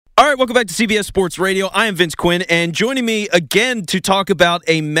right, welcome back to CBS Sports Radio. I am Vince Quinn, and joining me again to talk about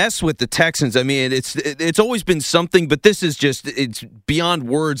a mess with the Texans. I mean, it's always been something, but this is it's beyond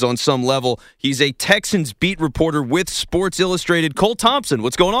words on some level. He's a Texans beat reporter with Sports Illustrated, Cole Thompson.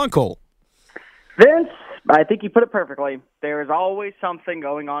 What's going on, Cole? Vince, I think you put it perfectly. There is always something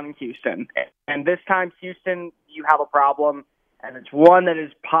going on in Houston. And this time, Houston, you have a problem, and it's one that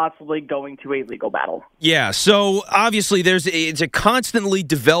is possibly going to a legal battle. Yeah, so obviously it's a constantly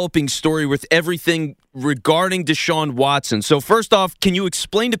developing story with everything regarding DeShaun Watson. So first off, can you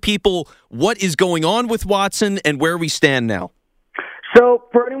explain to people what is going on with Watson and where we stand now? So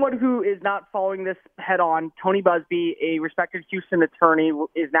for anyone who is not following this head on, Tony Buzbee, a respected Houston attorney,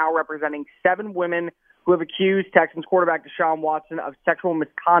 is now representing 7 women who have accused Texans quarterback DeShaun Watson of sexual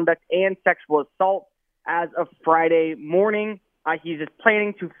misconduct and sexual assault as of Friday morning. He's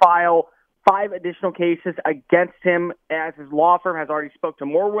planning to file 5 additional cases against him, as his law firm has already spoke to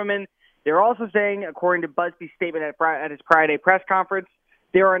more women. They're also saying, according to Busbee's statement at his Friday press conference,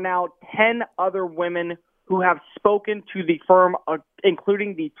 there are now 10 other women who have spoken to the firm,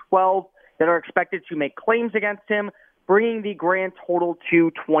 including the 12 that are expected to make claims against him, bringing the grand total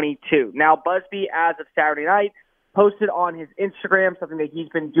to 22. Now, Buzbee, as of Saturday night, posted on his Instagram something that he's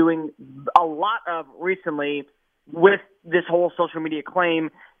been doing a lot of recently with this whole social media claim,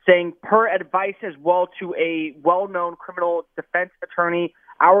 saying, per advice as well to a well-known criminal defense attorney,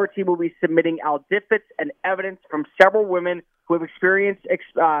 our team will be submitting affidavits and evidence from several women who have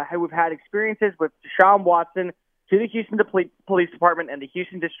had experiences with DeShaun Watson to the Houston Police Department and the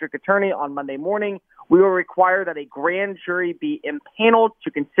Houston District Attorney on Monday morning. We will require that a grand jury be impaneled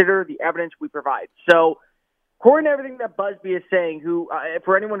to consider the evidence we provide. So, according to everything that Buzbee is saying,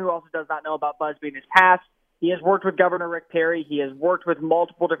 for anyone who also does not know about Buzbee in his past, he has worked with Governor Rick Perry. He has worked with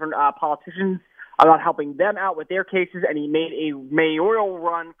multiple different politicians about helping them out with their cases, and he made a mayoral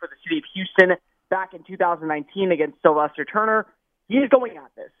run for the city of Houston back in 2019 against Sylvester Turner. He is going at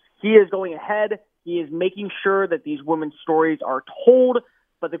this. He is going ahead. He is making sure that these women's stories are told.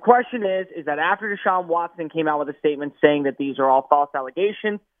 But the question is that after DeShaun Watson came out with a statement saying that these are all false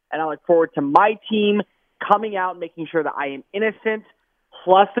allegations, and I look forward to my team coming out and making sure that I am innocent,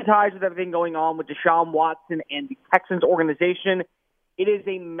 plus the ties with everything going on with DeShaun Watson and the Texans organization, it is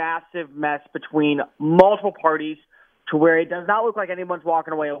a massive mess between multiple parties to where it does not look like anyone's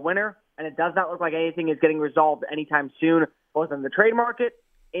walking away a winner, and it does not look like anything is getting resolved anytime soon, both in the trade market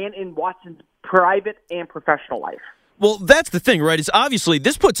and in Watson's private and professional life. Well, that's the thing, right? Is obviously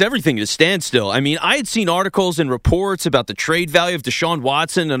this puts everything to standstill. I mean, I had seen articles and reports about the trade value of DeShaun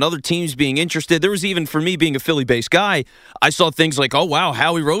Watson and other teams being interested. There was even, for me being a Philly-based guy, I saw things like, oh, wow,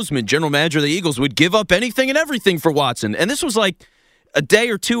 Howie Roseman, general manager of the Eagles, would give up anything and everything for Watson. And this was like a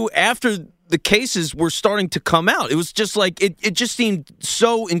day or two after the cases were starting to come out. It was just like, it just seemed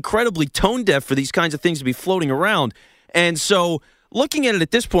so incredibly tone-deaf for these kinds of things to be floating around. And so looking at it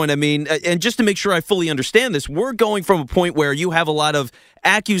at this point, I mean, and just to make sure I fully understand this, we're going from a point where you have a lot of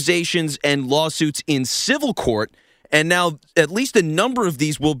accusations and lawsuits in civil court, and now at least a number of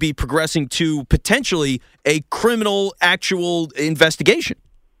these will be progressing to potentially a criminal actual investigation.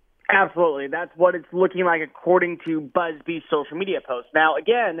 Absolutely. That's what it's looking like according to Buzbee's social media post. Now,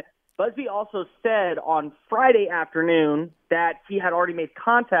 again, Buzbee also said on Friday afternoon that he had already made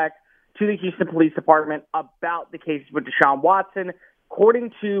contact to the Houston Police Department about the cases with DeShaun Watson.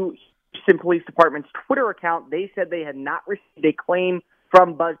 According to Houston Police Department's Twitter account, they said they had not received a claim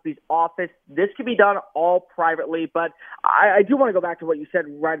from Buzbee's office. This could be done all privately, but I do want to go back to what you said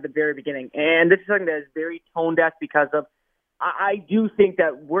right at the very beginning. And this is something that is very tone-deaf because of I do think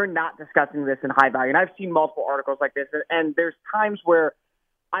that we're not discussing this in high value. And I've seen multiple articles like this, and there's times where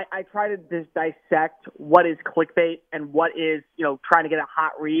I try to dissect what is clickbait and what is, trying to get a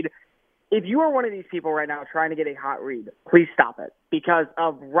hot read. If you are one of these people right now trying to get a hot read, please stop it. Because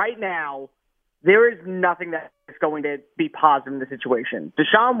of right now, there is nothing that is going to be positive in the situation.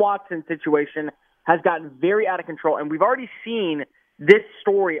 DeShaun Watson's situation has gotten very out of control, and we've already seen this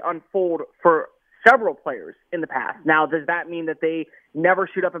story unfold for several players in the past. Now, does that mean that they never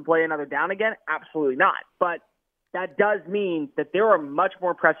shoot up and play another down again? Absolutely not. But that does mean that there are much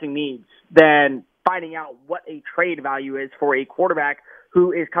more pressing needs than finding out what a trade value is for a quarterback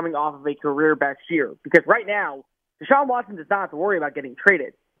who is coming off of a career best year. Because right now, DeShaun Watson does not have to worry about getting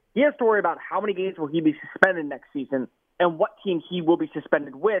traded. He has to worry about how many games will he be suspended next season and what team he will be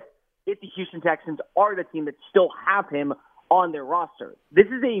suspended with if the Houston Texans are the team that still have him on their roster. This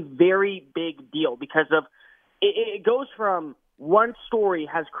is a very big deal because of it goes from one story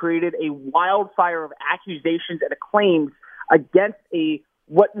has created a wildfire of accusations and claims against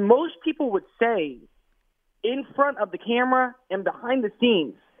what most people would say in front of the camera and behind the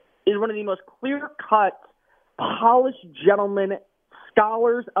scenes is one of the most clear-cut, polished gentlemen,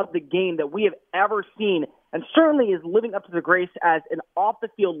 scholars of the game that we have ever seen, and certainly is living up to the grace as an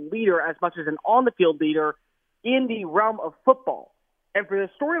off-the-field leader as much as an on-the-field leader in the realm of football. And for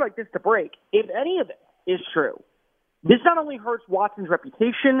a story like this to break, if any of it is true, this not only hurts Watson's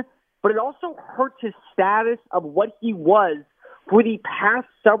reputation, but it also hurts his status of what he was for the past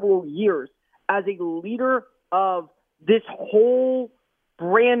several years as a leader of this whole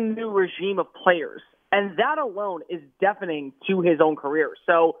brand new regime of players. And that alone is deafening to his own career.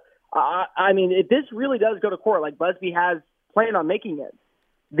 So, I mean, if this really does go to court like Busby has planned on making it,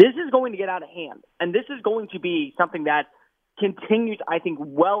 this is going to get out of hand. And this is going to be something that continues, I think,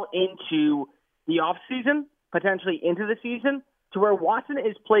 well into the offseason, potentially into the season, to where Watson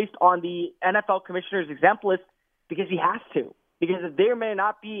is placed on the NFL commissioner's exempt list because he has to, because there may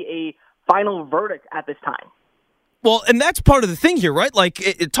not be a final verdict at this time. Well, and that's part of the thing here, right? Like,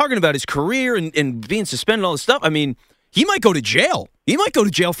 talking about his career and being suspended and all this stuff, I mean, he might go to jail. He might go to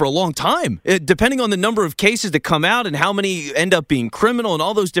jail for a long time, depending on the number of cases that come out and how many end up being criminal and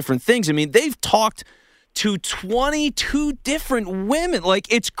all those different things. I mean, they've talked to 22 different women.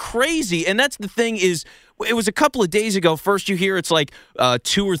 Like, it's crazy. And that's the thing is, it was a couple of days ago. First you hear it's like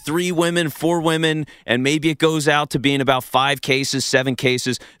 2 or 3 women, 4 women, and maybe it goes out to being about 5 cases, 7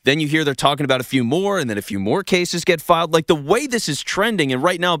 cases. Then you hear they're talking about a few more, and then a few more cases get filed. Like, the way this is trending, and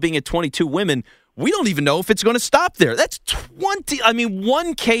right now being at 22 women, we don't even know if it's going to stop there. That's 20. I mean,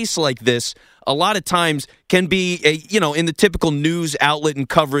 one case like this a lot of times can be, in the typical news outlet and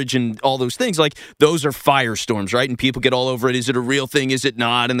coverage and all those things. Like, those are firestorms, right? And people get all over it. Is it a real thing? Is it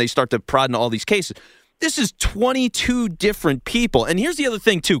not? And they start to prod into all these cases. This is 22 different people. And here's the other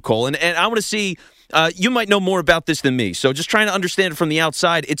thing, too, Cole, and I want to see, you might know more about this than me. So just trying to understand it from the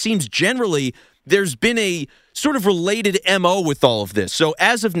outside, it seems generally there's been a sort of related MO with all of this. So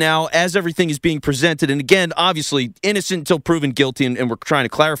as of now, as everything is being presented, and again, obviously innocent until proven guilty, and we're trying to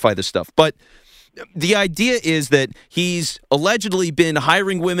clarify this stuff, but the idea is that he's allegedly been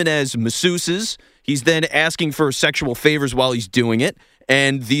hiring women as masseuses. He's then asking for sexual favors while he's doing it,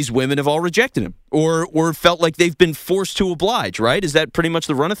 and these women have all rejected him or felt like they've been forced to oblige, right? Is that pretty much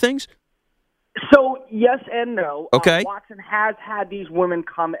the run of things? So, yes and no. Okay. Watson has had these women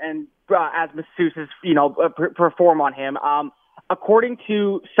come and, as masseuses, perform on him. According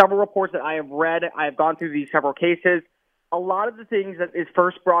to several reports that I have read, I have gone through these several cases, a lot of the things that is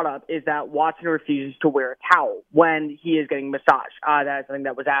first brought up is that Watson refuses to wear a towel when he is getting massaged. That is something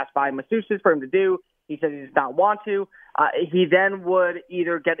that was asked by masseuses for him to do. He said he does not want to. He then would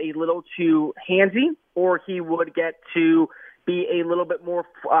either get a little too handsy, or he would get to be a little bit more,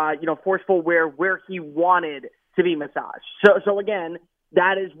 forceful where he wanted to be massaged. So again,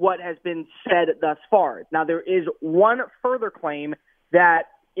 that is what has been said thus far. Now, there is one further claim that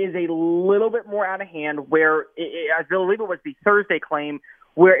is a little bit more out of hand, where I believe it was the Thursday claim,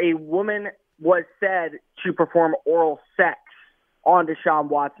 where a woman was said to perform oral sex on DeShaun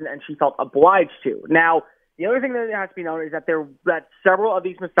Watson, and she felt obliged to. Now, the other thing that has to be known is that several of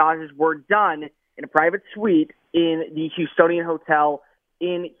these massages were done in a private suite in the Houstonian Hotel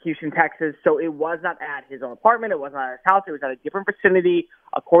in Houston, Texas. So it was not at his own apartment. It was not at his house. It was at a different vicinity,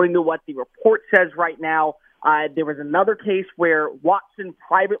 according to what the report says right now. There was another case where Watson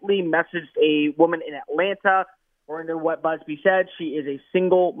privately messaged a woman in Atlanta. According to what Busby said, she is a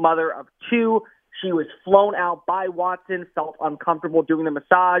single mother of 2. She was flown out by Watson, felt uncomfortable doing the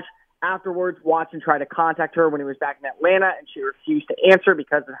massage. Afterwards, Watson tried to contact her when he was back in Atlanta, and she refused to answer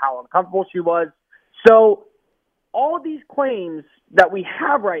because of how uncomfortable she was. So all of these claims that we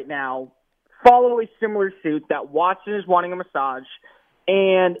have right now follow a similar suit, that Watson is wanting a massage,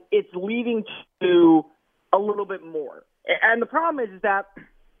 and it's leading to a little bit more. And the problem is that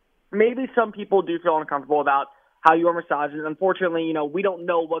maybe some people do feel uncomfortable about how you are massaged. And unfortunately, we don't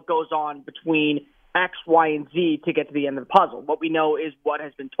know what goes on between X, Y, and Z to get to the end of the puzzle. What we know is what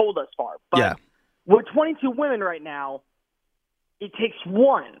has been told thus far. But with 22 women right now, it takes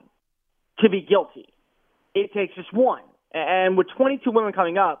one to be guilty. It takes just one. And with 22 women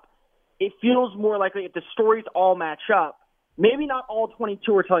coming up, it feels more likely, if the stories all match up, maybe not all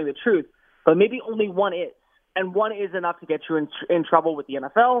 22 are telling the truth, but maybe only one is. And one is enough to get you in trouble with the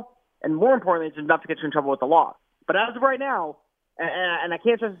NFL, and more importantly, it's enough to get you in trouble with the law. But as of right now, and I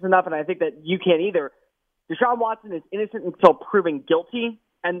can't stress this enough, and I think that you can't either, DeShaun Watson is innocent until proven guilty,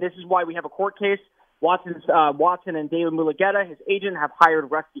 and this is why we have a court case. Watson and David Mulugeta, his agent, have hired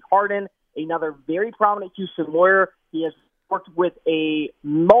Rusty Hardin, another very prominent Houston lawyer. He has worked with a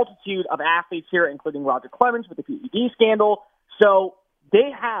multitude of athletes here, including Roger Clemens with the PED scandal. So they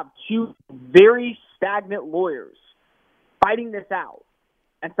have 2 very stagnant lawyers fighting this out.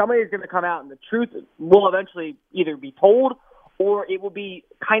 and somebody is going to come out, and the truth will eventually either be told or it will be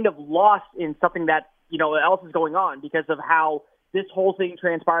kind of lost in something that, else is going on because of how this whole thing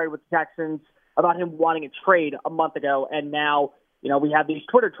transpired with the Texans about him wanting a trade a month ago. And now, we have these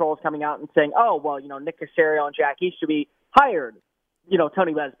Twitter trolls coming out and saying, oh, well, Nick Caserio and Jack Easterby hired,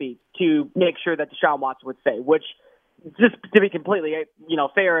 Tony Busby to make sure that DeShaun Watson would stay, which, just to be completely,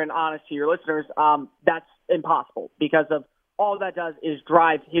 fair and honest to your listeners, that's impossible because of all that does is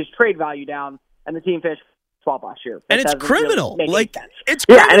drive his trade value down, and the team finished 12 last year. And it's criminal. Really it's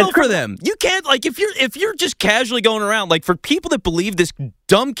criminal for them. You can't, if you're just casually going around, for people that believe this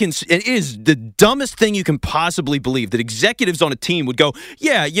it is the dumbest thing you can possibly believe, that executives on a team would go,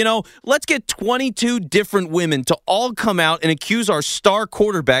 yeah, let's get 22 different women to all come out and accuse our star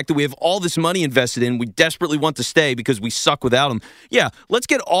quarterback that we have all this money invested in, we desperately want to stay because we suck without him. Yeah, let's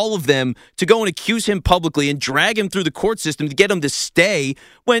get all of them to go and accuse him publicly and drag him through the court system to get him to stay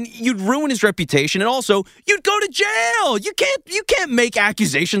when you'd ruin his reputation, and also you'd go to jail. You can't make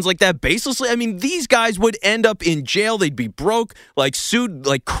accusations like that baselessly. I mean, these guys would end up in jail. They'd be broke, sued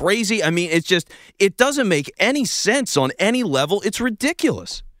like crazy. I mean, it doesn't make any sense on any level. It's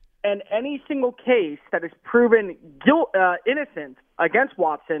ridiculous. And any single case that is proven innocent against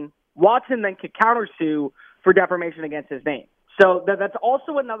Watson then could countersue for defamation against his name. So that's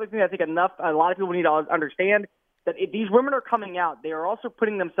also another thing I think a lot of people need to understand, that if these women are coming out, they are also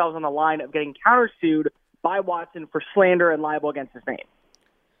putting themselves on the line of getting countersued by Watson for slander and libel against his name.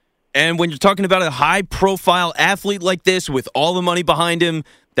 And when you're talking about a high-profile athlete like this with all the money behind him,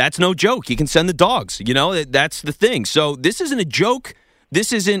 that's no joke. He can send the dogs. That's the thing. So this isn't a joke.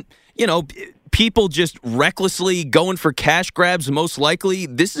 This isn't, people just recklessly going for cash grabs, most likely.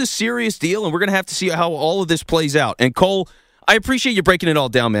 This is a serious deal, and we're going to have to see how all of this plays out. And, Cole, I appreciate you breaking it all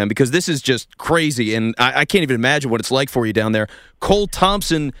down, man, because this is just crazy, and I can't even imagine what it's like for you down there. Cole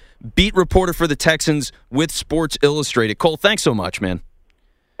Thompson, beat reporter for the Texans with Sports Illustrated. Cole, thanks so much, man.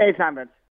 Anytime, Vince.